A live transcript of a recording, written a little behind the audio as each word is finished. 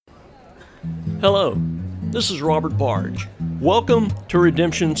Hello, this is Robert Barge. Welcome to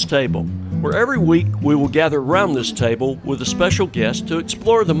Redemption's Table, where every week we will gather around this table with a special guest to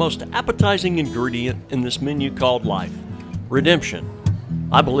explore the most appetizing ingredient in this menu called life, redemption.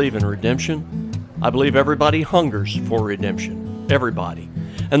 I believe in redemption. I believe everybody hungers for redemption. Everybody.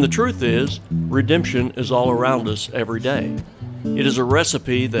 And the truth is, redemption is all around us every day. It is a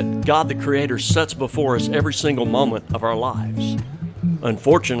recipe that God the Creator sets before us every single moment of our lives.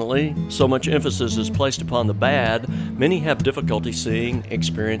 Unfortunately, so much emphasis is placed upon the bad, many have difficulty seeing,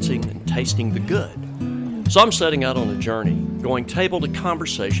 experiencing, and tasting the good. So I'm setting out on a journey, going table to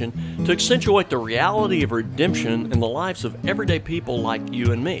conversation, to accentuate the reality of redemption in the lives of everyday people like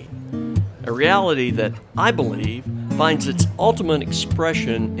you and me. A reality that I believe finds its ultimate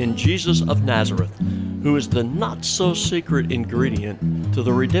expression in Jesus of Nazareth, who is the not-so-secret ingredient to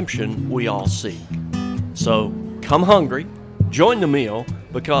the redemption we all seek. So, come hungry, join the meal,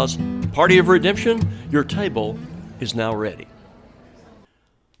 because party of redemption, your table is now ready.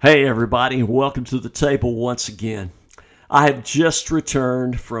 Hey everybody, welcome to the table once again. I have just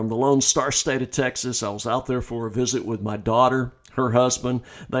returned from the Lone Star State of Texas. I was out there for a visit with my daughter, her husband.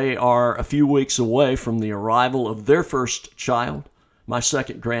 They are a few weeks away from the arrival of their first child, my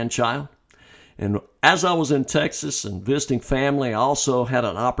second grandchild. And as I was in Texas and visiting family, I also had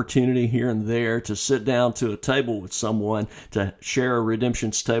an opportunity here and there to sit down to a table with someone to share a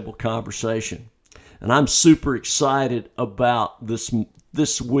Redemption's Table conversation. And I'm super excited about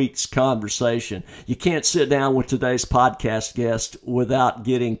this week's conversation. You can't sit down with today's podcast guest without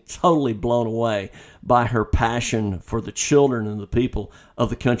getting totally blown away by her passion for the children and the people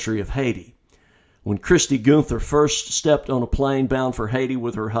of the country of Haiti. When Christy Gunther first stepped on a plane bound for Haiti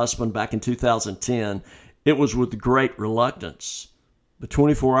with her husband back in 2010, it was with great reluctance. But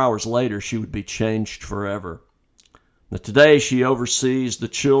 24 hours later, she would be changed forever. Now, today, she oversees the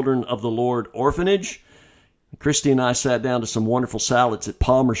Children of the Lord Orphanage. Christy and I sat down to some wonderful salads at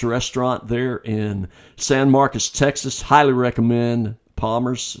Palmer's Restaurant there in San Marcos, Texas. Highly recommend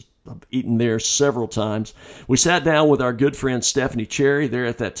Palmer's. I've eaten there several times. We sat down with our good friend Stephanie Cherry there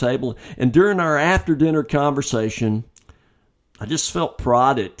at that table, and during our after-dinner conversation, I just felt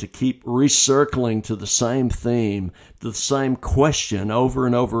prodded to keep recircling to the same theme, the same question over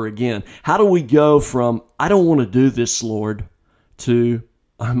and over again. How do we go from, I don't want to do this, Lord, to,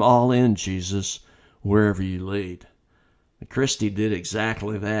 I'm all in, Jesus, wherever you lead? And Christy did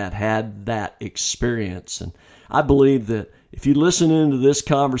exactly that, had that experience, and I believe that if you listen into this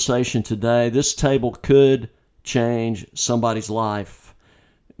conversation today, this table could change somebody's life.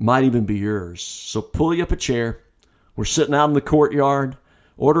 It might even be yours. So pull you up a chair. We're sitting out in the courtyard.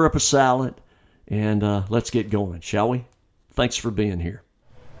 Order up a salad, and let's get going, shall we? Thanks for being here.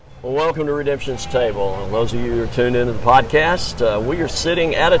 Well, welcome to Redemption's Table. And those of you who are tuned into the podcast, we are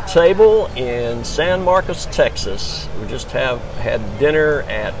sitting at a table in San Marcos, Texas. We just have had dinner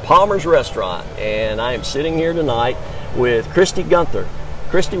at Palmer's Restaurant, and I am sitting here tonight with Christy Gunther.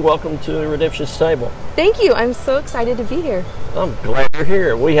 Christy, welcome to Redemption's Table. Thank you. I'm so excited to be here. I'm glad you're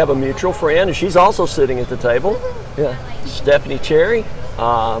here. We have a mutual friend, and she's also sitting at the table. Yeah, Stephanie Cherry.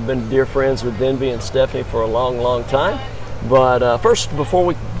 I've been dear friends with Denby and Stephanie for a long, long time. But first, before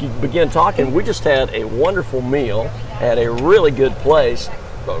we begin talking, we just had a wonderful meal at a really good place.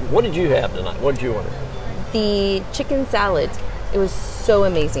 What did you have tonight? What did you order? The chicken salad. It was so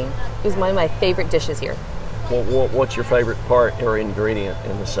amazing. It was one of my favorite dishes here. What's your favorite part or ingredient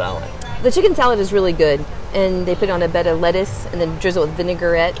in the salad? The chicken salad is really good, and they put it on a bed of lettuce and then drizzle with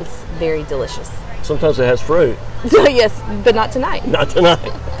vinaigrette. It's very delicious. Sometimes it has fruit. Yes, but not tonight. Not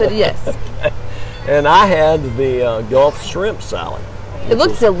tonight. But yes. Okay. And I had the Gulf shrimp salad. It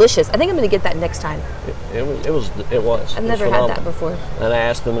looks delicious. I think I'm going to get that next time. It was. I've never had that before. And I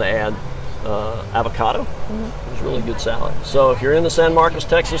asked them to add avocado. Mm-hmm. It was a really good salad. So if you're in the San Marcos,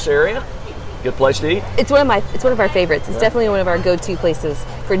 Texas area, good place to eat. It's one of our favorites. It's definitely one of our go-to places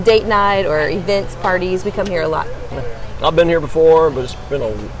for date night or events, parties. We come here a lot. I've been here before, but it's been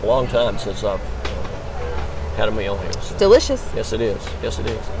a long time since I've had a meal here. So. Delicious. Yes, it is. Yes, it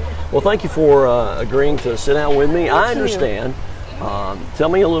is. Well, thank you for agreeing to sit down with me. I understand. Tell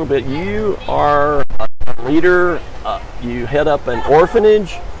me a little bit. You are a leader. You head up an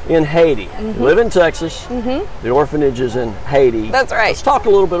orphanage in Haiti. Mm-hmm. You live in Texas. Mm-hmm. The orphanage is in Haiti. That's right. Let's talk a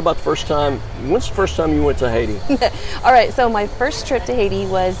little bit about the first time. When's the first time you went to Haiti? All right. So my first trip to Haiti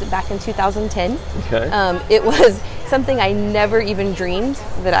was back in 2010. Okay. It was something I never even dreamed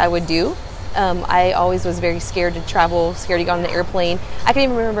that I would do. I always was very scared to travel, scared to get on the airplane. I can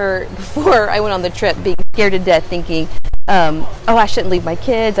even remember before I went on the trip being scared to death, thinking, I shouldn't leave my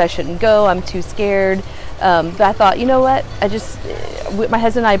kids, I shouldn't go, I'm too scared. But I thought, you know what, my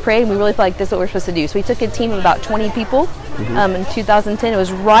husband and I prayed, and we really felt like this is what we're supposed to do. So we took a team of about 20 people in 2010. It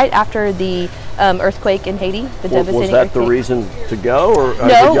was right after the earthquake in Haiti, the devastating Was that earthquake. the reason to go, or No,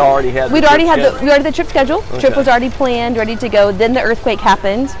 did you already have? we already had the trip scheduled. Okay. Trip was already planned, ready to go. Then the earthquake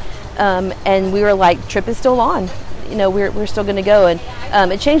happened, and we were like, trip is still on. You know, we're still going to go,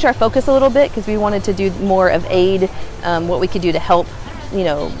 and it changed our focus a little bit because we wanted to do more of aid, what we could do to help,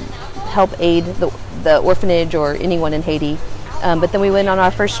 help aid the orphanage or anyone in Haiti. But then we went on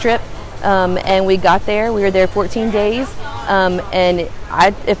our first trip, and we got there. We were there 14 days, and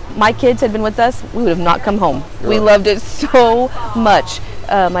if my kids had been with us, we would have not come home. Really? We loved it so much.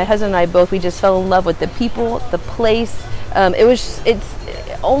 My husband and I both, we just fell in love with the people, the place. It's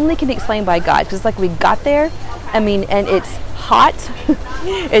only can be explained by God, because it's like we got there, and it's hot.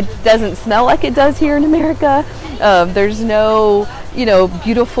 It doesn't smell like it does here in America. There's no,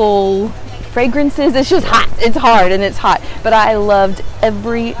 beautiful fragrances. It's just hot. It's hard and it's hot. But I loved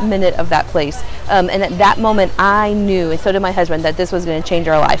every minute of that place. And at that moment, I knew, and so did my husband, that this was going to change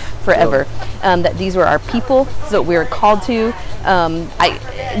our life forever. That these were our people, so we were called to.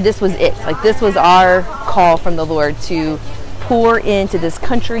 This was it. Like, this was our call from the Lord to pour into this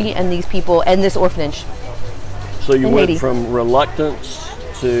country and these people and this orphanage. So you in went Haiti. from reluctance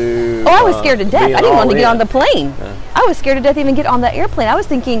to. I was scared to death. being I didn't want all to get in. on the plane. Yeah. I was scared to death to even get on the airplane. I was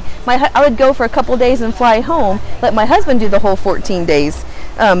thinking I would go for a couple of days and fly home, let my husband do the whole 14 days.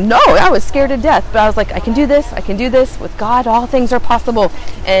 No, I was scared to death, but I was like, I can do this. With God, all things are possible.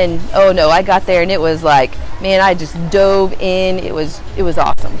 And oh no, I got there and it was like, man, I just dove in. It was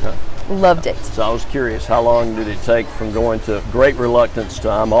awesome. Okay. Loved it. So I was curious, how long did it take from going to great reluctance to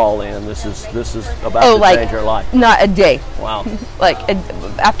I'm all in? This is about to change your life. Not a day. Wow.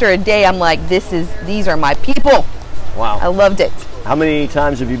 After a day, I'm like, these are my people. Wow. I loved it. How many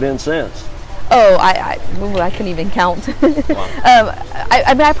times have you been since? Oh, I couldn't even count. Wow.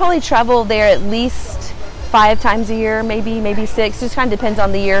 I probably travel there at least 5 times a year, maybe 6. Just kind of depends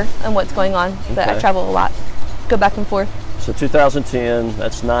on the year and what's going on. But I Okay. travel a lot, go back and forth. So 2010,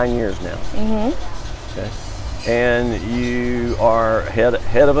 that's 9 years now. Mm-hmm. Okay. And you are head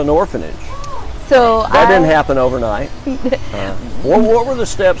of an orphanage. So That didn't happen overnight. What were the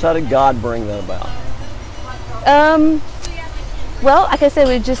steps? How did God bring that about? Well, like I said,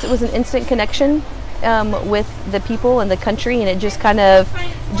 it was an instant connection with the people and the country, and it just kind of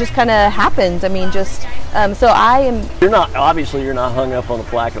happened. So I am. You're not hung up on a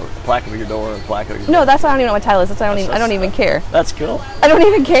plaque of your door and plaque of your. No, that's why I don't even know what my title is. That's why I don't even care. That's cool. I don't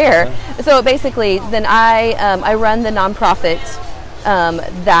even care. So basically, then I run the nonprofit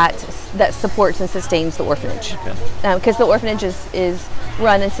that supports and sustains the orphanage. Because the orphanage is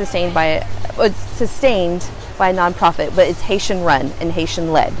run and sustained it's sustained by a nonprofit, but it's Haitian run and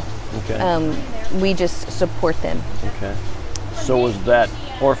Haitian led. Okay. We just support them. Okay. So was that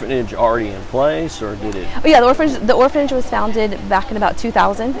orphanage already in place, or did it? Oh yeah, the orphanage was founded back in about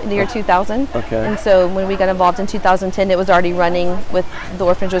 2000, in the year 2000. Okay. And so when we got involved in 2010, it was already running the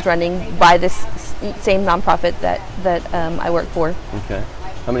orphanage was running by this same nonprofit that I work for. Okay.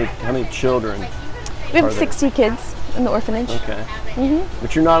 How many children? We have are there? 60 kids in the orphanage. Okay. Mm-hmm.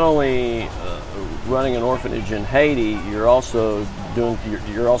 But you're not only running an orphanage in Haiti, you're also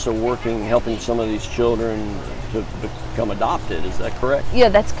working, helping some of these children to become adopted. Is that correct? Yeah,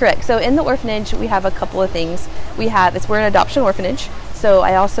 that's correct. So in the orphanage, we have a couple of things. We're an adoption orphanage, so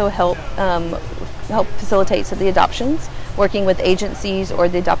I also help facilitate the adoptions, working with agencies or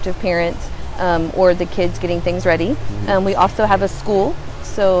the adoptive parents or the kids getting things ready. Mm-hmm. We also have a school,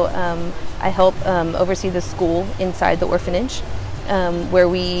 so I help oversee the school inside the orphanage, where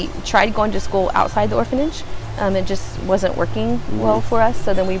we tried going to school outside the orphanage. It just wasn't working well for us,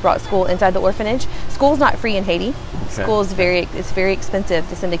 so then we brought school inside the orphanage. School's not free in Haiti. Okay. School is it's very expensive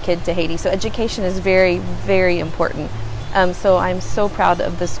to send a kid to Haiti, so education is very, very important. So I'm so proud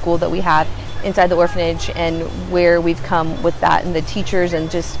of the school that we have inside the orphanage and where we've come with that, and the teachers, and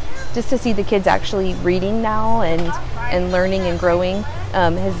just to see the kids actually reading now and learning and growing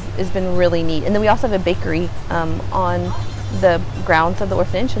has been really neat. And then we also have a bakery on the grounds of the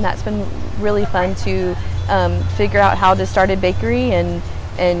orphanage, and that's been really fun to figure out how to start a bakery and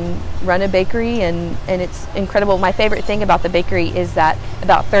run a bakery, and it's incredible. My favorite thing about the bakery is that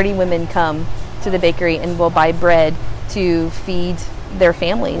about 30 women come to the bakery and will buy bread to feed their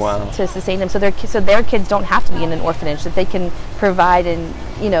families. Wow. To sustain them, so their kids don't have to be in an orphanage, that they can provide and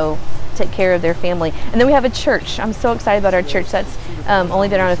take care of their family. And then we have a church. I'm so excited about our church. That's only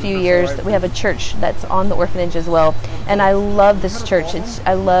been around a few years. We have a church that's on the orphanage as well. And I love this church.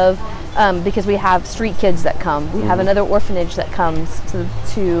 I love because we have street kids that come. We have another orphanage that comes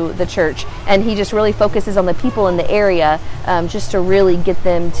to the church, and he just really focuses on the people in the area, just to really get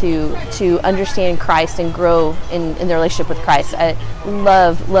them to understand Christ and grow in their relationship with Christ. I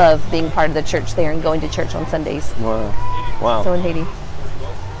love being part of the church there and going to church on Sundays. Wow. So in Haiti.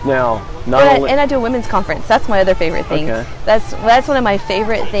 Now, And I do a women's conference. That's my other favorite thing. Okay. That's one of my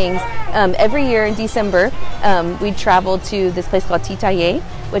favorite things. Every year in December, we travel to this place called Titaye,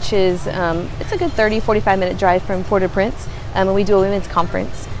 which is it's a good 30-45 minute drive from Port-au-Prince, and we do a women's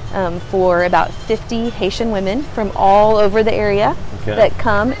conference for about 50 Haitian women from all over the area that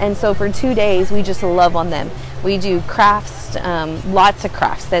come. And so for 2 days, we just love on them. We do crafts, lots of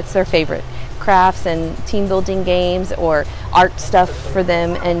crafts. That's their favorite. Crafts and team building games or art stuff for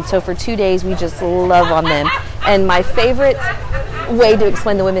them, and so for 2 days we just love on them. And my favorite way to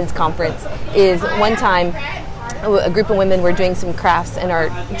explain the women's conference is one time a group of women were doing some crafts and our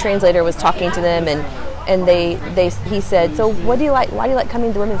translator was talking to them, and he said, so why do you like coming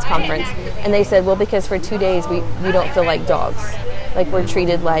to the women's conference? And they said, well, because for 2 days we don't feel like dogs. Like we're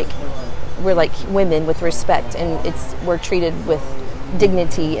treated like we're like women with respect, and we're treated with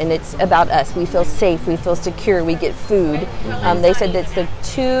dignity, and it's about us. We feel safe, we feel secure, we get food. They said that's the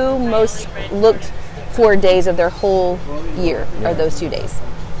 2 most looked for days of their whole year are those 2 days.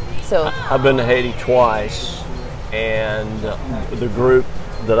 So I've been to Haiti twice, and the group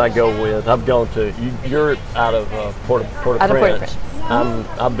that I go with, I've gone to, you're out of Port-au-Prince.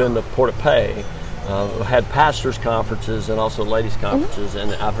 I've been to Port-au-Paix. Had pastors' conferences and also ladies' conferences,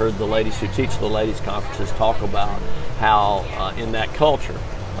 and I've heard the ladies who teach the ladies' conferences talk about how in that culture,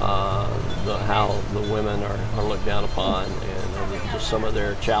 how the women are looked down upon, and just some of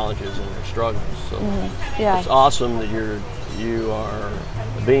their challenges and their struggles. So it's awesome that you are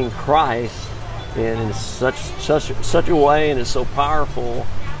being Christ in such a way, and it's so powerful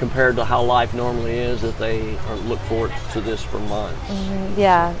compared to how life normally is, that they look forward to this for months.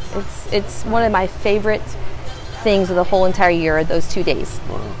 Yeah, it's one of my favorite things of the whole entire year, those 2 days.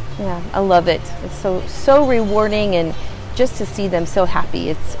 Wow. Yeah, I love it. It's so rewarding, and just to see them so happy,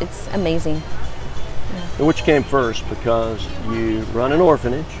 it's amazing. And which came first, because you run an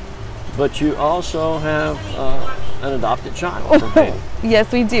orphanage, but you also have an adopted child from Haiti.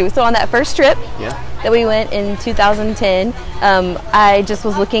 Yes, we do. So on that first trip that we went in 2010, I just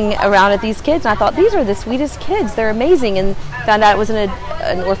was looking around at these kids, and I thought, these are the sweetest kids. They're amazing. And found out it was an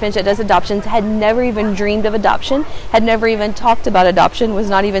orphanage that does adoptions. Had never even dreamed of adoption. Had never even talked about adoption. Was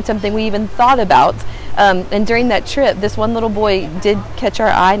not even something we even thought about. And during that trip, this one little boy did catch our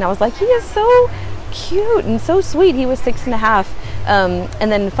eye, and I was like, he is so cute and so sweet. He was 6.5.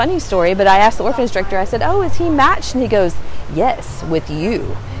 And then funny story, but I asked the orphanage director, I said, oh, is he matched? And he goes, yes, with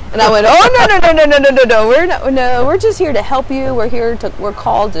you. And I went, oh, no, we're just here to help you. We're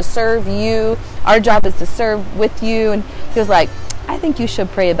called to serve you. Our job is to serve with you. And he was like, I think you should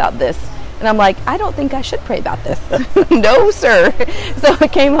pray about this. And I'm like, I don't think I should pray about this. No, sir. So I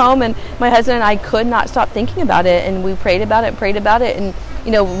came home, and my husband and I could not stop thinking about it, and we prayed about it. And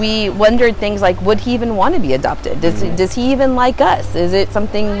we wondered things like, would he even want to be adopted? Does he even like us? Is it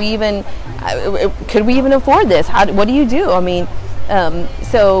something could we even afford this? What do you do? I mean,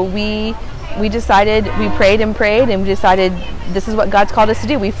 so we decided, we prayed, and we decided this is what God's called us to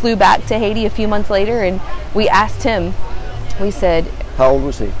do. We flew back to Haiti a few months later, and we asked him, we said, how old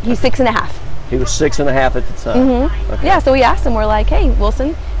was he? He's 6.5. He was 6.5 at the time. Okay. Yeah, so we asked him, we're like, hey,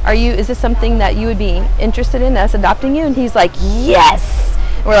 Wilson, is this something that you would be interested in, us adopting you? And he's like, yes.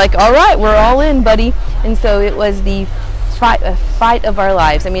 We're like, all right, we're all in, buddy. And so it was the fight of our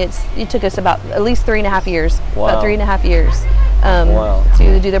lives. I mean, it took us about at least 3.5 years. Wow. About 3.5 years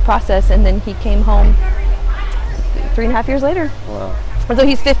to do the process, and then he came home 3.5 years later. Wow. And so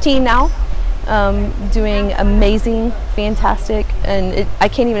he's 15 now. Doing amazing, fantastic, and I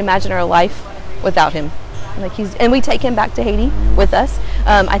can't even imagine our life without him. And we take him back to Haiti with us.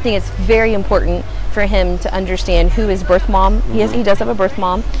 I think it's very important for him to understand who his birth mom. He does have a birth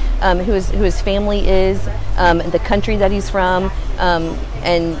mom, who his family is, the country that he's from,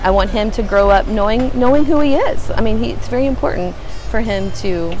 and I want him to grow up knowing who he is. I mean, it's very important for him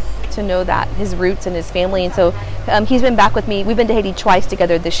to know that, his roots and his family. And so he's been back with me. We've been to Haiti twice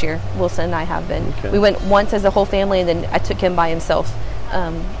together this year. Wilson and I have been. Okay. We went once as a whole family, and then I took him by himself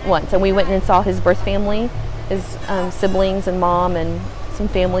once. And we went and saw his birth family, his siblings and mom, and some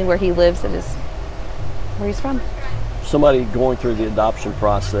family where he lives, that is where he's from. Somebody going through the adoption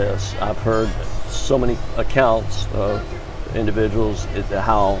process, I've heard so many accounts of individuals,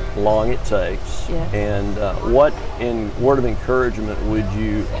 how long it takes, Yes. and what word of encouragement would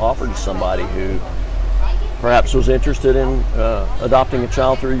you offer to somebody who perhaps was interested in adopting a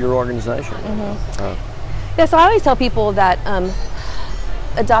child through your organization? Yeah, so I always tell people that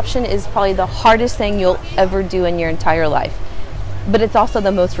adoption is probably the hardest thing you'll ever do in your entire life, but it's also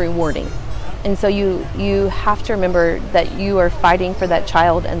the most rewarding. And so you have to remember that you are fighting for that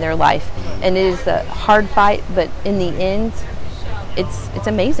child and their life, and it is a hard fight, but in the end, it's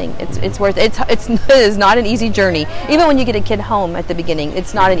amazing. It's worth it. It is not an easy journey. Even when you get a kid home at the beginning,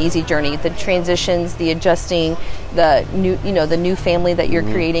 it's not an easy journey. The transitions, the adjusting, the new family that you're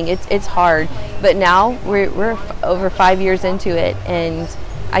creating, it's hard. But now we're over 5 years into it, and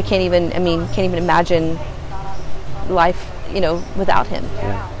I can't even imagine life, without him.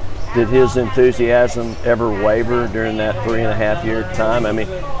 Yeah. Did his enthusiasm ever waver during that 3.5 year time? I mean,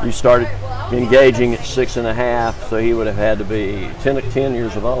 you started engaging at 6.5, so he would have had to be 10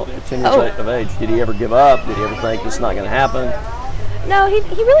 years of age. Did he ever give up? Did he ever think this is not going to happen? No, he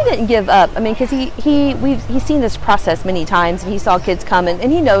really didn't give up. I mean, because he's seen this process many times, and he saw kids come, and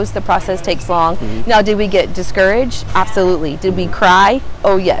he knows the process takes long. Now, did we get discouraged? Absolutely. Did we cry?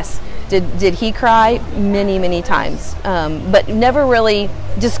 Oh, yes. Did he cry? Many, many times, but never really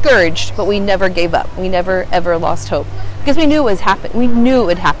discouraged. But we never gave up. We never ever lost hope, because we knew it was happen. We knew it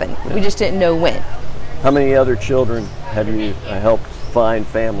would happen. Yeah. We just didn't know when. How many other children have you helped find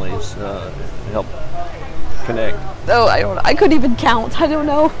families, help connect? Oh, I don't know. I couldn't even count. I don't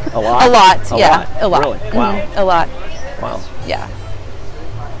know. A lot. A lot. Yeah. A lot. Really? Wow. A lot. Wow. Yeah.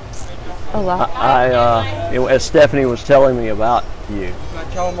 A lot. As Stephanie was telling me about you,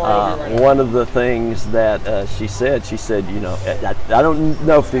 one of the things that she said, I don't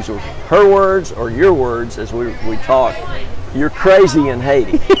know if these were her words or your words as we talk. You're crazy in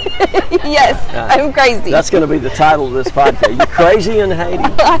Haiti. Yes, I'm crazy. That's going to be the title of this podcast. You're crazy in Haiti.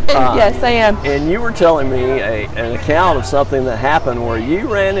 Yes, I am. And you were telling me an account of something that happened where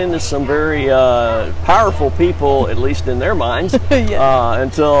you ran into some very powerful people, at least in their minds,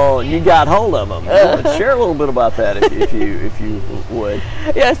 until you got hold of them. Share a little bit about that, if you would.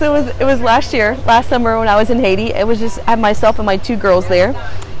 Yes, it was last summer when I was in Haiti. It was just I had myself and my 2 girls there.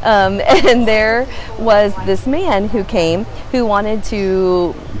 And there was this man who came who wanted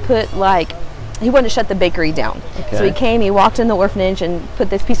to he wanted to shut the bakery down. Okay. So he came, he walked in the orphanage and put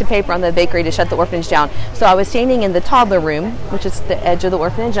this piece of paper on the bakery to shut the orphanage down. So I was standing in the toddler room, which is the edge of the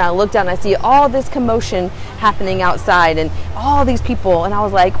orphanage, and I looked out and I see all this commotion happening outside and all these people, and I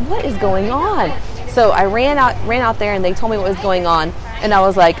was like, what is going on? So I ran out there, and they told me what was going on, and I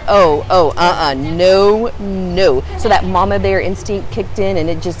was like, no. So that mama bear instinct kicked in, and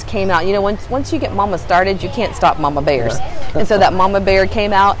it just came out. Once you get mama started, you can't stop mama bears. And so that mama bear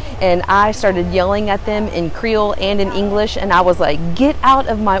came out, and I started yelling at them in Creole and in English, and I was like, get out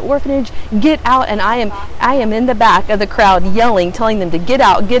of my orphanage, get out. And I am in the back of the crowd yelling, telling them to get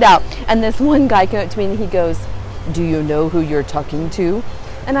out, get out. And this one guy came up to me, and he goes, do you know who you're talking to?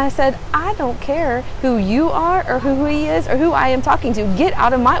 And I said, I don't care who you are or who he is or who I am talking to. Get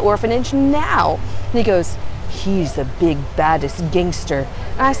out of my orphanage now. And he goes, he's the big, baddest gangster.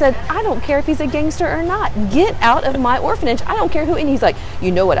 And I said, I don't care if he's a gangster or not. Get out of my orphanage. I don't care who. And he's like, you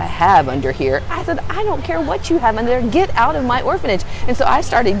know what I have under here. I said, I don't care what you have under there. Get out of my orphanage. And so I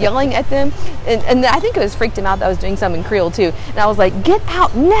started yelling at them. And I think it was freaked him out that I was doing some in Creole too. And I was like, get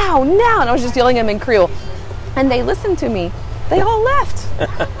out now. And I was just yelling at them in Creole. And they listened to me. They all left.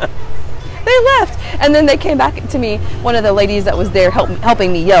 They left. And then they came back to me. One of the ladies that was there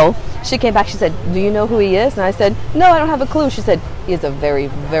helping me yell, she came back. She said, do you know who he is? And I said, no, I don't have a clue. She said, he's a very,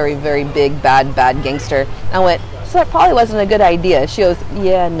 very, very big, bad gangster. And I went, so that probably wasn't a good idea. She goes,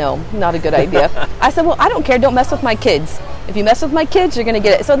 yeah, no, not a good idea. I said, well, I don't care. Don't mess with my kids. If you mess with my kids, you're going to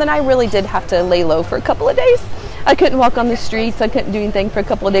get it. So then I really did have to lay low for a couple of days. I couldn't walk on the streets. I couldn't do anything for a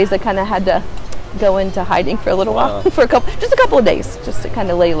couple of days. I kind of had to go into hiding for a little while, for a couple of days, just to kind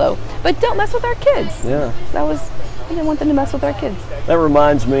of lay low. But don't mess with our kids. Yeah. We didn't want them to mess with our kids. That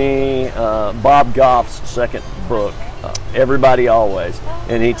reminds me, Bob Goff's second book, Everybody Always.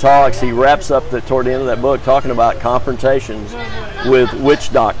 And he wraps up toward the end of that book talking about confrontations with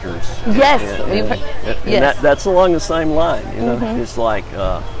witch doctors. Yes. And that's along the same line. It's like,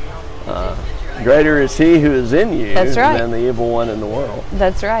 greater is he who is in you than the evil one in the world.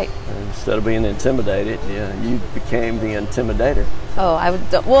 That's right. And instead of being intimidated, you became the intimidator. Oh,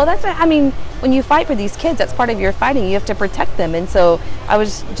 when you fight for these kids, that's part of your fighting. You have to protect them. And so I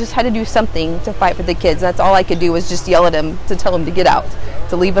just had to do something to fight for the kids. That's all I could do was just yell at them to tell them to get out,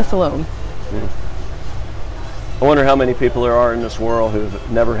 to leave us alone. I wonder how many people there are in this world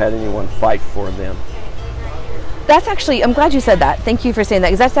who've never had anyone fight for them. That's actually, I'm glad you said that. Thank you for saying that,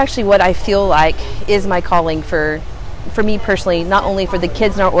 because that's actually what I feel like is my calling for me personally, not only for the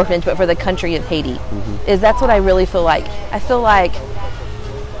kids in our orphanage, but for the country of Haiti. Is that's what I really feel like. I feel like,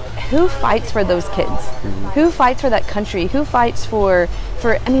 who fights for those kids? Who fights for that country? Who fights for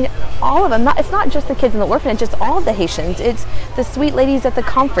I mean, all of them. It's not just the kids in the orphanage, it's all of the Haitians. It's the sweet ladies at the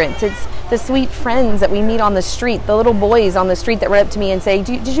conference. It's the sweet friends that we meet on the street, the little boys on the street that run up to me and say,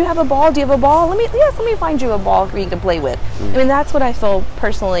 did you have a ball? Do you have a ball? Let me find you a ball for you to play with. I mean, that's what I feel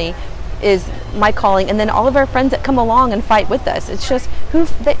personally is my calling. And then all of our friends that come along and fight with us. It's just,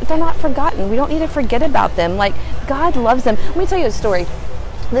 they're not forgotten. We don't need to forget about them. Like, God loves them. Let me tell you a story.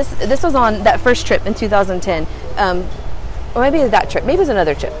 This was on that first trip in 2010. Or maybe it was that trip. Maybe it was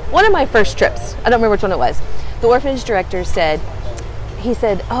another trip. One of my first trips. I don't remember which one it was. The orphanage director said,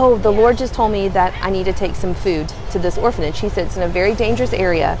 oh, the Lord just told me that I need to take some food to this orphanage. He said, it's in a very dangerous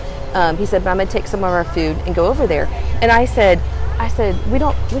area. He said, but I'm going to take some of our food and go over there. And I said, we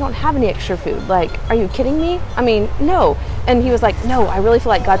don't have any extra food. Like, are you kidding me? I mean, no. And he was like, no, I really feel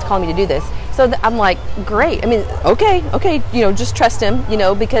like God's calling me to do this. So I'm like, great. I mean, okay, just trust him,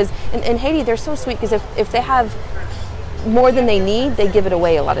 because in Haiti, they're so sweet, because if they have more than they need, they give it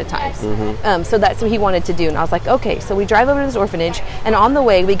away a lot of times. So that's what he wanted to do. And I was like, okay. So we drive over to this orphanage, and on the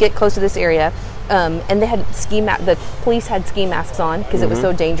way, we get close to this area, and they had the police had ski masks on because it was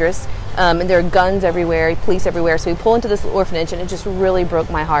so dangerous. And there are guns everywhere, police everywhere. So we pull into this orphanage, and it just really broke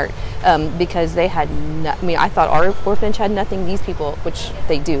my heart because they had I thought our orphanage had nothing. These people, which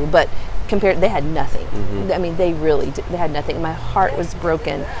they do, but they had nothing. I mean, they really did. They had nothing. My heart was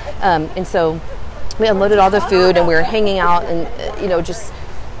broken. And so we unloaded all the food, and we were hanging out and just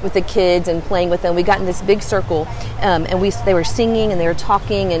with the kids and playing with them. We got in this big circle, and they were singing and they were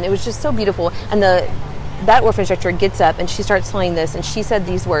talking, and it was just so beautiful. And that orphanage director gets up and she starts telling this, and she said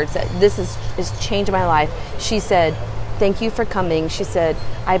these words that this has changed my life. She said, thank you for coming. She said,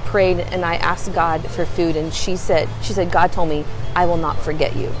 I prayed and I asked God for food, and she said God told me I will not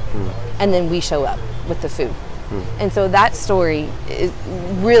forget you. And then we show up with the food. And so that story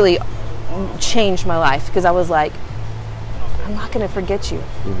really changed my life, because I was like, I'm not going to forget you.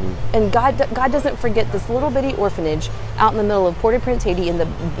 And God doesn't forget this little bitty orphanage out in the middle of Port-au-Prince, Haiti, in the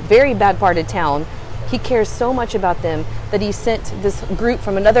very bad part of town. He cares so much about them that he sent this group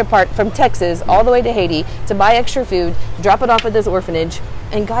from another part, from Texas, all the way to Haiti to buy extra food, drop it off at this orphanage,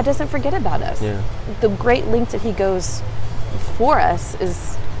 and God doesn't forget about us. Yeah. The great lengths that he goes for us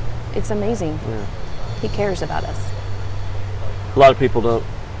it's amazing. Yeah. He cares about us. A lot of people don't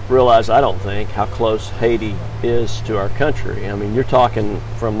realize, I don't think, how close Haiti is to our country. I mean, you're talking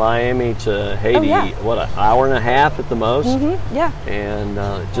from Miami to Haiti, what, an hour and a half at the most? Yeah. And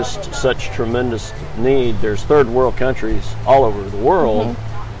just such tremendous need. There's third world countries all over the world,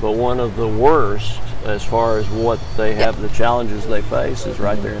 but one of the worst as far as what they have, the challenges they face, is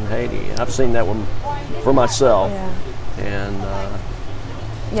right there in Haiti. And I've seen that one for myself. And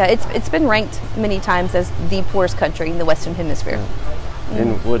yeah, it's been ranked many times as the poorest country in the Western Hemisphere.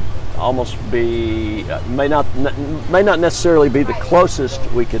 And would almost be may not necessarily be the closest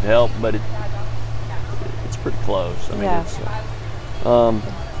we could help, but it's pretty close. I mean, it's,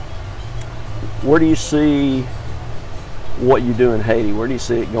 where do you see what you do in Haiti? Where do you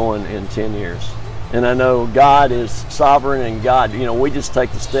see it going in 10 years? And I know God is sovereign, and God, we just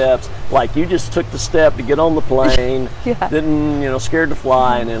take the steps. Like you just took the step to get on the plane, didn't, scared to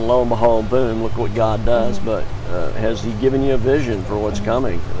fly, and then lo and behold, boom, look what God does. But has He given you a vision for what's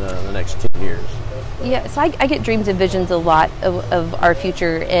coming the next 10 years? Yeah, so I get dreams and visions a lot of our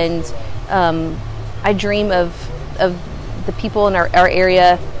future, and I dream of the people in our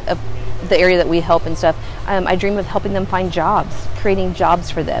area, of the area that we help and stuff. I dream of helping them find jobs, creating jobs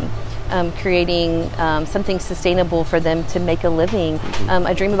for them. Creating something sustainable for them to make a living.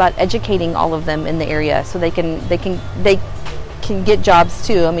 I dream about educating all of them in the area so they can get jobs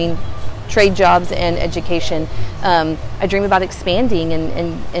too. I mean, trade jobs and education. I dream about expanding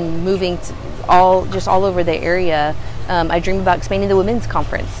and moving to all over the area. I dream about expanding the women's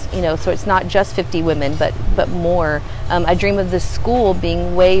conference, so it's not just 50 women, but more. I dream of the school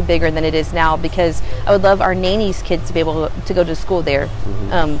being way bigger than it is now, because I would love our nannies' kids to be able to go to school there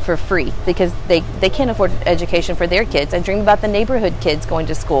for free, because they can't afford education for their kids. I dream about the neighborhood kids going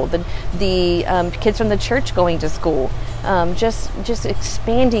to school, the kids from the church going to school, just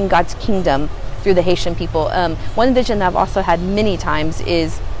expanding God's kingdom through the Haitian people. One vision that I've also had many times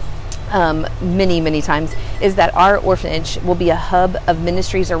is many times is that our orphanage will be a hub of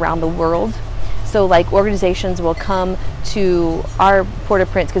ministries around the world. So like organizations will come to our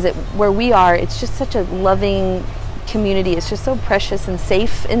Port-au-Prince, because where we are, it's just such a loving community. It's just so precious and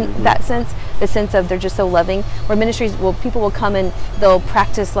safe in that sense, the sense of they're just so loving. Where ministries, well, people will come and they'll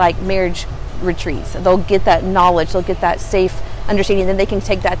practice like marriage retreats. They'll get that knowledge, they'll get that safe understanding, then they can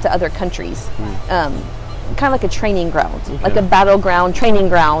take that to other countries. Kind of like a training ground, like a battleground, training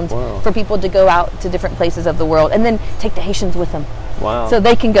ground for people to go out to different places of the world, and then take the Haitians with them. Wow. So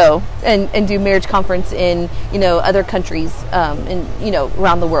they can go and do marriage conference in, other countries,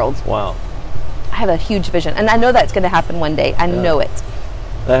 around the world. Wow. I have a huge vision, and I know that's going to happen one day. I know it.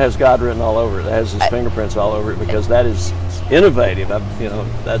 That has God written all over it. That has His fingerprints all over it, because that is innovative.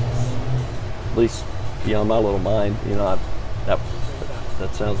 That's at least beyond my little mind.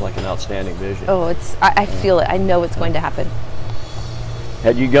 That sounds like an outstanding vision. Oh, I feel it. I know it's going to happen.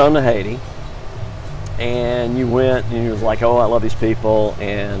 Had you gone to Haiti and you went and you was like, oh, I love these people,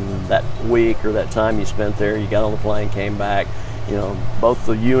 and that week or that time you spent there, you got on the plane, came back, both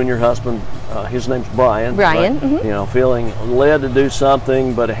of you and your husband, his name's Brian. Brian. Right? Mm-hmm. Feeling led to do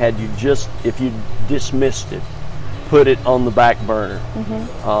something, but if you dismissed it, put it on the back burner,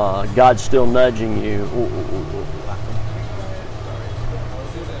 God's still nudging you.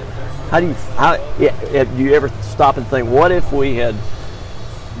 How do you ever stop and think, what if we had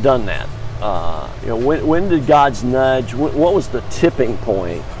done that? When did God's nudge? What was the tipping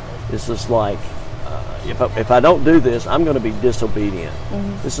point? It's just like, if I don't do this, I'm going to be disobedient.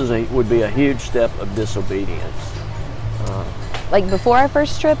 This would be a huge step of disobedience. Like before our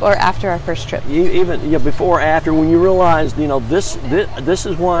first trip or after our first trip? Even before or after, when you realized, this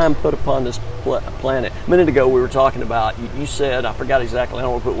is why I'm put upon this planet. A minute ago we were talking about, you said, I forgot exactly, I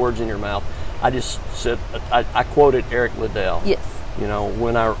don't want to put words in your mouth. I just said, I quoted Eric Liddell. Yes.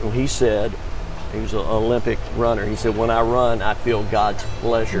 When he said, he was an Olympic runner, he said, when I run, I feel God's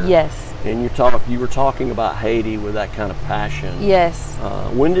pleasure. Yes. And you were talking about Haiti with that kind of passion. Yes.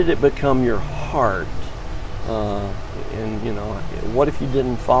 When did it become your heart? What if you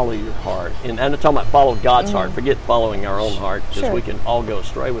didn't follow your heart? And I'm talking about follow God's heart. Forget following our own heart, because we can all go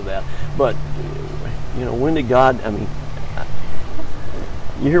astray with that. But, when did God,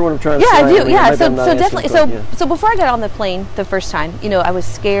 you hear what I'm trying to say? Yeah, I do. Yeah, so definitely. So before I got on the plane the first time, I was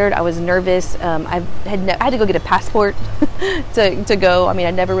scared. I was nervous. I had to go get a passport to go.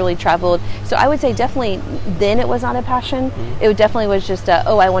 I never really traveled. So I would say definitely then it was not a passion. It definitely was just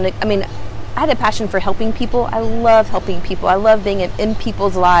I had a passion for helping people. I love helping people. I love being in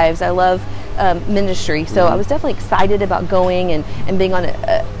people's lives. I love ministry. So I was definitely excited about going and being on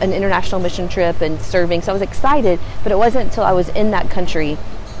an international mission trip and serving. So I was excited, but it wasn't until I was in that country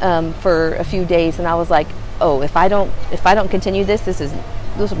for a few days, and I was like, oh, if I don't continue this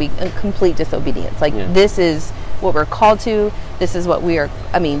will be a complete disobedience. This is what we're called to. This is what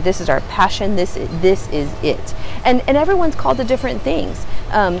this is our passion. This is it. And everyone's called to different things.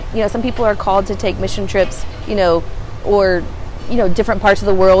 Some people are called to take mission trips, or different parts of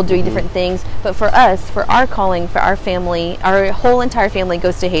the world doing different things. But for us, for our calling, for our family, our whole entire family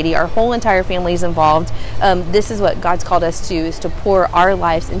goes to Haiti. Our whole entire family is involved. This is what God's called us to, is to pour our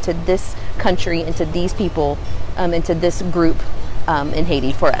lives into this country, into these people, into this group in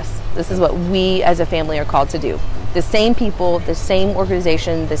Haiti for us. This is what we as a family are called to do. The same people, the same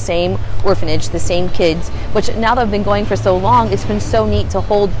organization, the same orphanage, the same kids, which now that I've been going for so long, it's been so neat to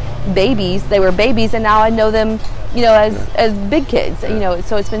hold babies. They were babies, and now I know them, as big kids,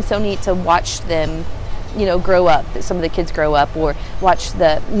 so it's been so neat to watch them, grow up. Some of the kids grow up, or watch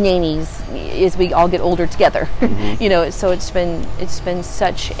the nannies as we all get older together. So it's been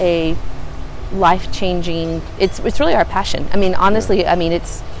such a life-changing, it's really our passion. Honestly,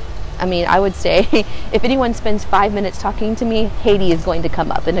 I would say if anyone spends 5 minutes talking to me, Haiti is going to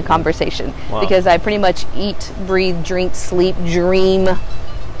come up in a conversation. Wow. Because I pretty much eat, breathe, drink, sleep, dream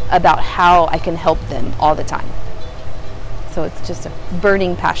about how I can help them all the time. So it's just a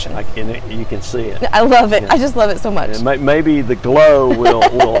burning passion. You can see it. I love it. Yeah. I just love it so much. And maybe the glow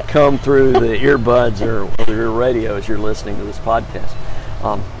will come through the earbuds or your radio as you're listening to this podcast.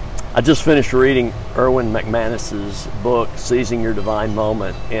 I just finished reading Erwin McManus's book, Seizing Your Divine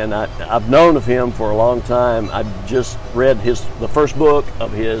Moment, and I've known of him for a long time. I just read the first book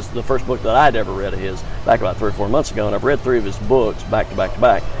that I'd ever read of his, back about 3 or 4 months ago, and I've read 3 of his books back to back to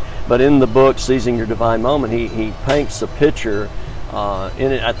back. But in the book, Seizing Your Divine Moment, he paints a picture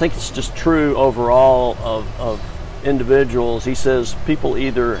in it. I think it's just true overall of individuals. He says people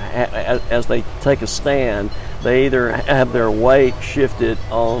either, as they take a stand, they either have their weight shifted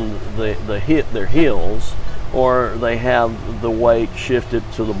on their heels, or they have the weight shifted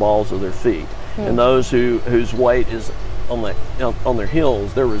to the balls of their feet. And those whose weight is on their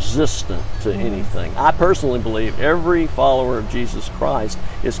heels, they're resistant to anything. I personally believe every follower of Jesus Christ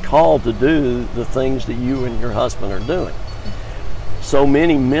is called to do the things that you and your husband are doing. so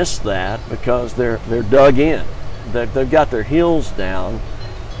many miss that because they're dug in. They've got their heels down.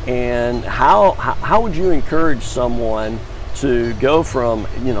 And how would you encourage someone to go from,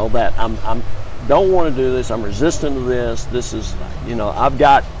 that I'm don't want to do this, I'm resistant to this, this is, I've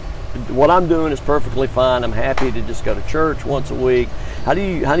got, what I'm doing is perfectly fine, I'm happy to just go to church once a week. How do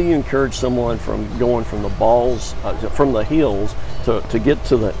you encourage someone from going from the balls, from the heels to get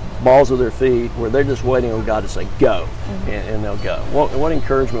to the balls of their feet where they're just waiting on God to say go, and they'll go? What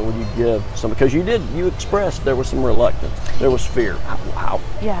encouragement would you give someone? Because you expressed there was some reluctance, there was fear. How?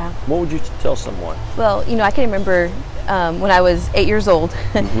 Yeah. What would you tell someone? Well, I can remember when I was 8 years old,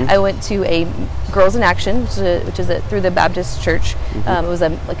 I went to a Girls in Action, which is through the Baptist Church. It was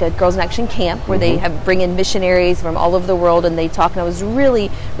like a Girls in Action camp where they bring in missionaries from all over the world, and they talk. And I was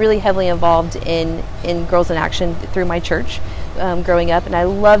really, really heavily involved in Girls in Action through my church growing up, and I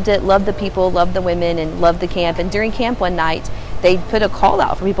loved it, loved the people, loved the women, and loved the camp. And during camp one night, they put a call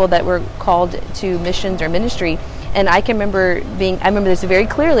out for people that were called to missions or ministry. And I can remember I remember this very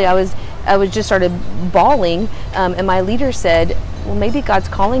clearly. I was just started bawling, and my leader said, well, maybe God's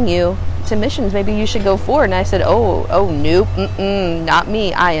calling you to missions. Maybe you should go forward. And I said, oh, nope, not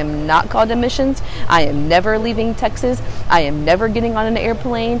me. I am not called to missions. I am never leaving Texas. I am never getting on an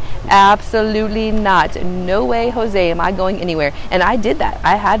airplane. Absolutely not. No way, Jose, am I going anywhere. And I did that.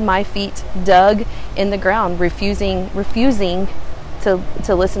 I had my feet dug in the ground, refusing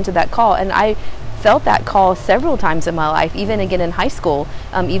to listen to that call. And I felt that call several times in my life, even again in high school,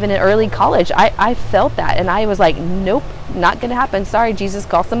 even in early college. I felt that, and I was like, nope, not going to happen. Sorry, Jesus,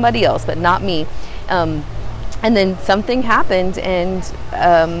 call somebody else, but not me. And then something happened, and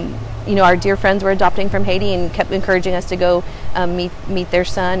our dear friends were adopting from Haiti and kept encouraging us to go meet their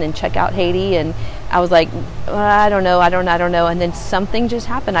son and check out Haiti. And I was like, I don't know. And then something just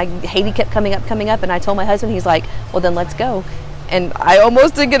happened. Haiti kept coming up, and I told my husband, he's like, well, then let's go. And I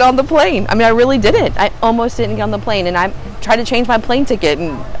almost didn't get on the plane. I mean, I really didn't. I almost didn't get on the plane, and I tried to change my plane ticket,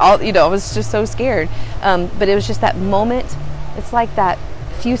 and I was just so scared. But it was just that moment. It's like that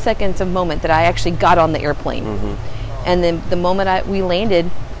few seconds of moment that I actually got on the airplane, and then the moment we landed,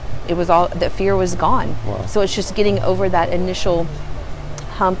 it was all that fear was gone. Wow. So it's just getting over that initial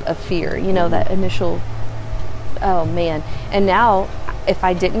hump of fear. That initial, oh man. And now, if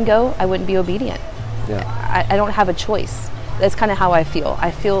I didn't go, I wouldn't be obedient. Yeah. I don't have a choice. That's kind of how I feel.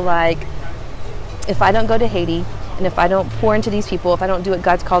 I feel like if I don't go to Haiti, and if I don't pour into these people, if I don't do what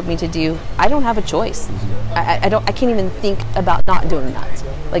God's called me to do, I don't have a choice. I can't even think about not doing that.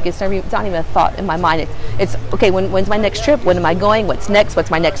 Like it's not even a thought in my mind. It's okay. When's my next trip? When am I going? What's next? What's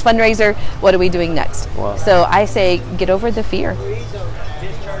my next fundraiser? What are we doing next? Wow. So I say, get over the fear.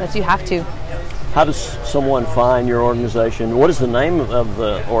 That you have to. How does someone find your organization? What is the name of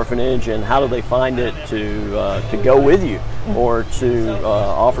the orphanage, and how do they find it to go with you or to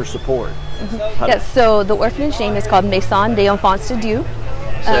offer support? So the orphanage name is called Maison des Enfants de Dieu.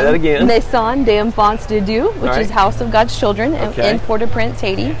 Say that again. Maison des Enfants de Dieu, which is House of God's Children in Port-au-Prince,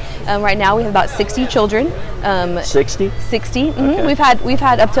 Haiti. Right now we have about 60 children. 60? 60. Okay. We've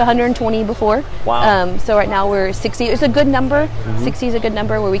had up to 120 before. Wow. So right now we're 60. It's a good number. 60 is a good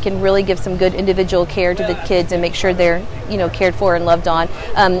number where we can really give some good individual care to the kids and make sure they're cared for and loved on.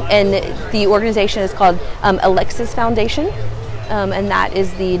 And the organization is called Alexis Foundation. And that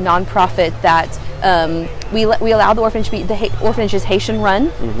is the nonprofit that we allow the orphanage to be. The orphanage is Haitian run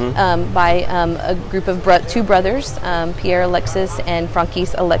by a group of two brothers, Pierre Alexis and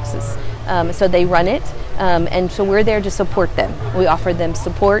Franquis Alexis. So they run it, and so we're there to support them. We offer them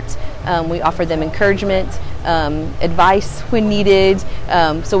support. We offer them encouragement, advice when needed.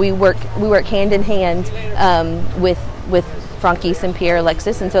 So we work hand in hand with Franquis and Pierre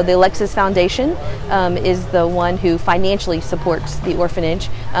Alexis, and so the Alexis Foundation is the one who financially supports the orphanage.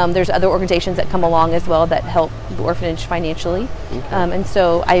 There's other organizations that come along as well that help the orphanage financially, and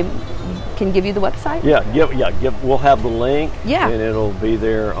so I can give you the website. We'll have the link, and it'll be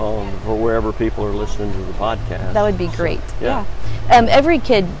there for wherever people are listening to the podcast. That would be great. So, every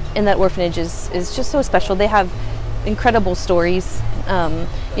kid in that orphanage is just so special. They have incredible stories. I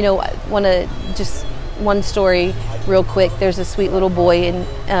want to just one story real quick. There's a sweet little boy,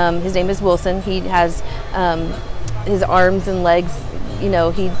 and his name is Wilson. He has his arms and legs, he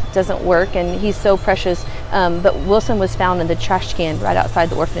doesn't work, and he's so precious. But Wilson was found in the trash can right outside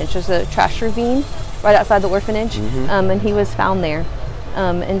the orphanage. There's a trash ravine right outside the orphanage, and he was found there.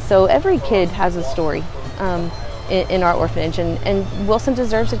 And so every kid has a story in our orphanage, and Wilson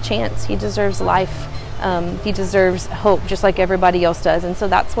deserves a chance. He deserves life. He deserves hope, just like everybody else does. And so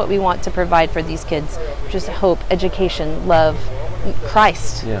that's what we want to provide for these kids. Just hope, education, love,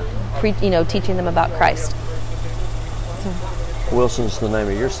 Christ. Teaching them about Christ. So. Wilson's the name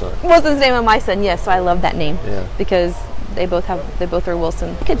of your son. Wilson's the name of my son, yes. So I love that name because they both are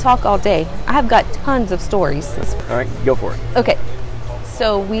Wilson. I could talk all day. I have got tons of stories. All right, go for it. Okay.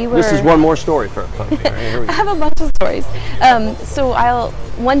 So we were... This is one more story for folks. Right, I have a bunch of stories.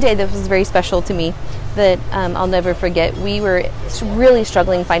 One day that was very special to me that I'll never forget. We were really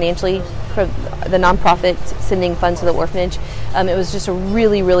struggling financially for the nonprofit sending funds to the orphanage. It was just a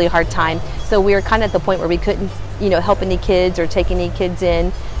really, really hard time. So we were kind of at the point where we couldn't, help any kids or take any kids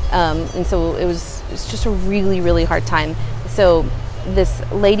in. And so it was just a really, really hard time. So this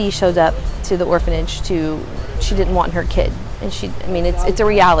lady showed up to the orphanage she didn't want her kid. And it's a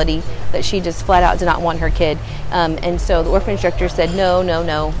reality that she just flat out did not want her kid. And so the orphanage director said,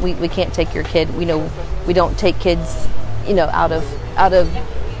 no, we can't take your kid. We don't take kids, out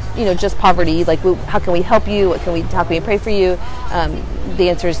of just poverty. Like, how can we help you? How can we pray for you? The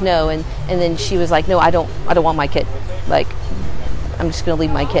answer is no. And then she was like, no, I don't want my kid. Like, I'm just going to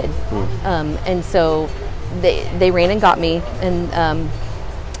leave my kid. And so they ran and got me, and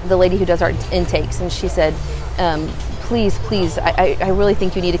the lady who does our intakes, and she said, please, I really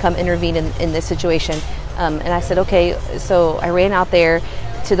think you need to come intervene in this situation. And I said, okay. So I ran out there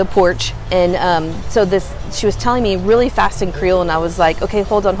to the porch, and she was telling me really fast in Creole, and I was like, okay,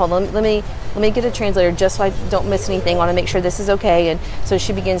 hold on, let me get a translator just so I don't miss anything. I want to make sure this is okay. And so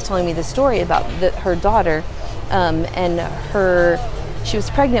she begins telling me the story about her daughter, she was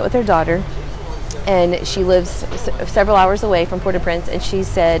pregnant with her daughter, and she lives several hours away from Port-au-Prince, and she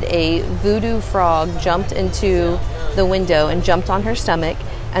said a voodoo frog jumped into the window and jumped on her stomach,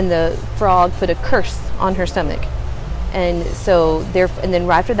 and the frog put a curse on her stomach. And then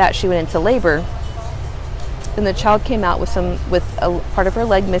right after that, she went into labor, and the child came out with a part of her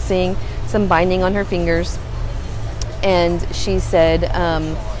leg missing, some binding on her fingers, and she said,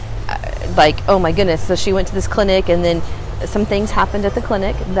 oh my goodness. So she went to this clinic, and then some things happened at the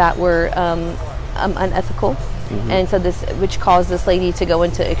clinic that were unethical. Mm-hmm. And so which caused this lady to go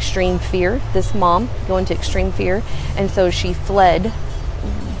into extreme fear, this mom go into extreme fear. And so she fled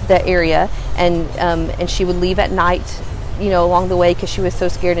the area, and she would leave at night, along the way, because she was so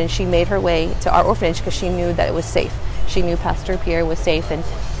scared, and she made her way to our orphanage because she knew that it was safe. She knew Pastor Pierre was safe, and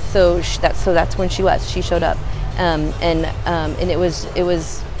so that's when she showed up. And it was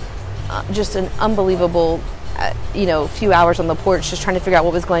just an unbelievable few hours on the porch just trying to figure out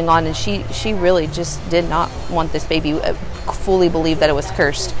what was going on, and she really just did not want this baby, fully believed that it was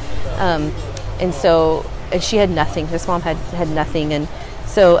cursed, and she had nothing. This mom had nothing, and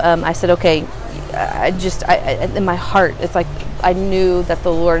so I said, okay, in my heart, it's like I knew that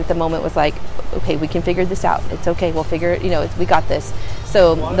the Lord at the moment was like, okay, we can figure this out. It's okay, we'll figure it. We got this.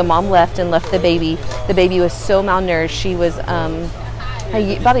 So the mom left the baby. The baby was so malnourished. She was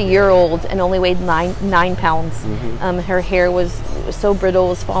about a year old and only weighed 9 pounds. Mm-hmm. Her hair was so brittle,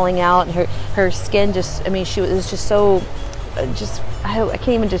 was falling out, and her skin she was just so, I can't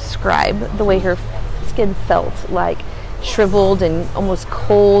even describe the way her skin felt, like shriveled and almost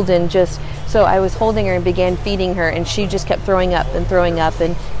cold, and so I was holding her and began feeding her, and she just kept throwing up, and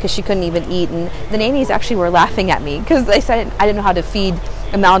because she couldn't even eat. And the nannies actually were laughing at me because they said I didn't know how to feed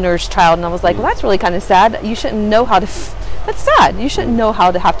a malnourished child, and I was like, well, that's really kind of sad. You shouldn't know how to that's sad. You shouldn't know how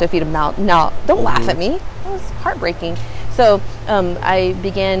to have to feed them now. Now, don't laugh at me. It was heartbreaking. So I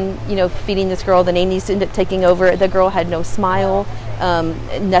began, feeding this girl. The nannies ended up taking over. The girl had no smile,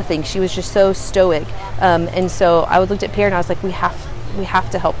 nothing. She was just so stoic. And so I looked at Pierre, and I was like, we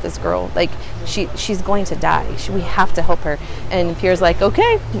have to help this girl. Like, she's going to die. We have to help her. And Pierre's like,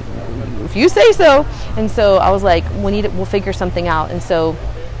 okay, if you say so. And so I was like, we'll figure something out. And so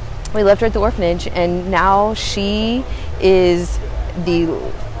we left her at the orphanage, and now she is the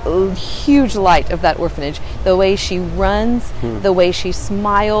huge light of that orphanage. The way she runs, the way she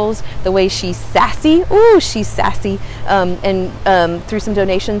smiles, the way she's sassy. Ooh, she's sassy. And through some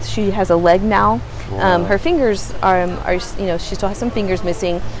donations, she has a leg now. Wow. Her fingers are she still has some fingers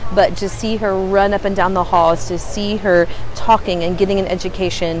missing, but to see her run up and down the halls, to see her talking and getting an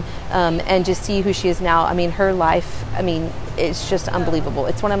education, and to see who she is now, her life, it's just unbelievable.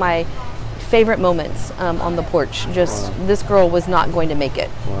 It's one of my favorite moments on the porch. This girl was not going to make it.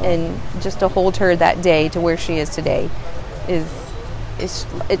 Wow. And just to hold her that day to where she is today it's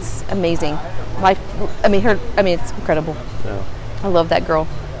amazing. Life, it's incredible. Yeah. I love that girl.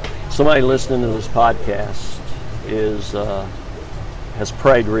 Somebody listening to this podcast has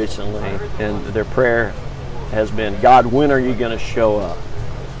prayed recently, and their prayer has been, God, when are you going to show up?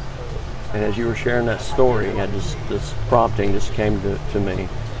 And as you were sharing that story, this prompting just came to me.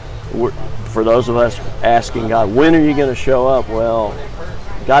 For those of us asking God, when are you going to show up? Well,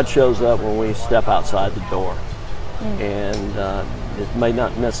 God shows up when we step outside the door. And it may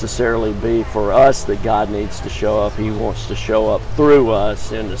not necessarily be for us that God needs to show up. He wants to show up through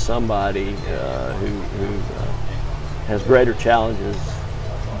us into somebody who has greater challenges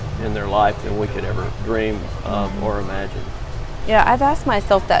in their life than we could ever dream of or imagine. Yeah, I've asked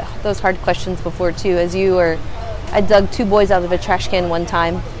myself those hard questions before too. I dug 2 boys out of a trash can one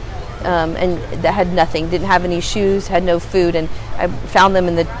time, and that had nothing, didn't have any shoes, had no food, and I found them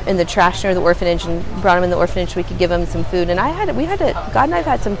in the trash near the orphanage and brought them in the orphanage so we could give them some food. And God and I've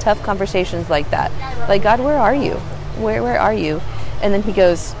had some tough conversations like that. Like, God, where are you? Where are you? And then He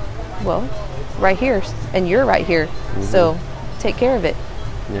goes, well, right here, and you're right here. Mm-hmm. So take care of it.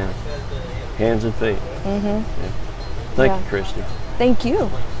 Yeah, hands and feet. Mm-hmm. Yeah. Thank you, Christy. Thank you.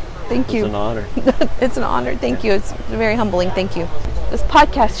 Thank you. It's an honor. It's an honor. Thank you. It's very humbling. Thank you. This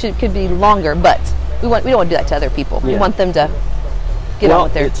podcast could be longer, but we don't want to do that to other people. Yeah. We want them to get on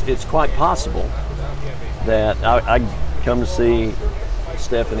with their... It's quite possible that I come to see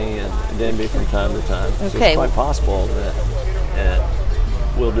Stephanie and Denby from time to time. So okay. It's quite possible that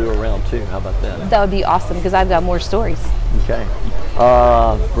we'll do a round 2. How about that? That would be awesome, because I've got more stories. Okay.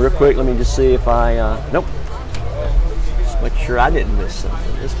 Real quick, let me just see if nope. Just make sure I didn't miss something.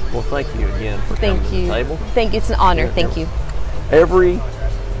 Well, thank you again for coming to the table. Thank you. It's an honor. Yeah, thank you. Every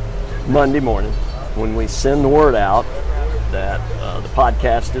Monday morning, when we send the word out that the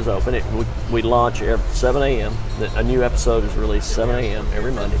podcast is open, we launch at 7 a.m. A new episode is released 7 a.m.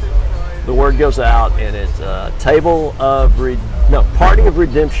 every Monday. The word goes out, and it's Party of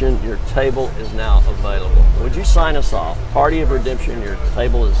Redemption, your table is now available. Would you sign us off? Party of Redemption, your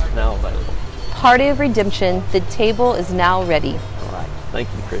table is now available. Party of Redemption, the table is now ready. All right. Thank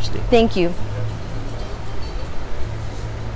you, Christy. Thank you.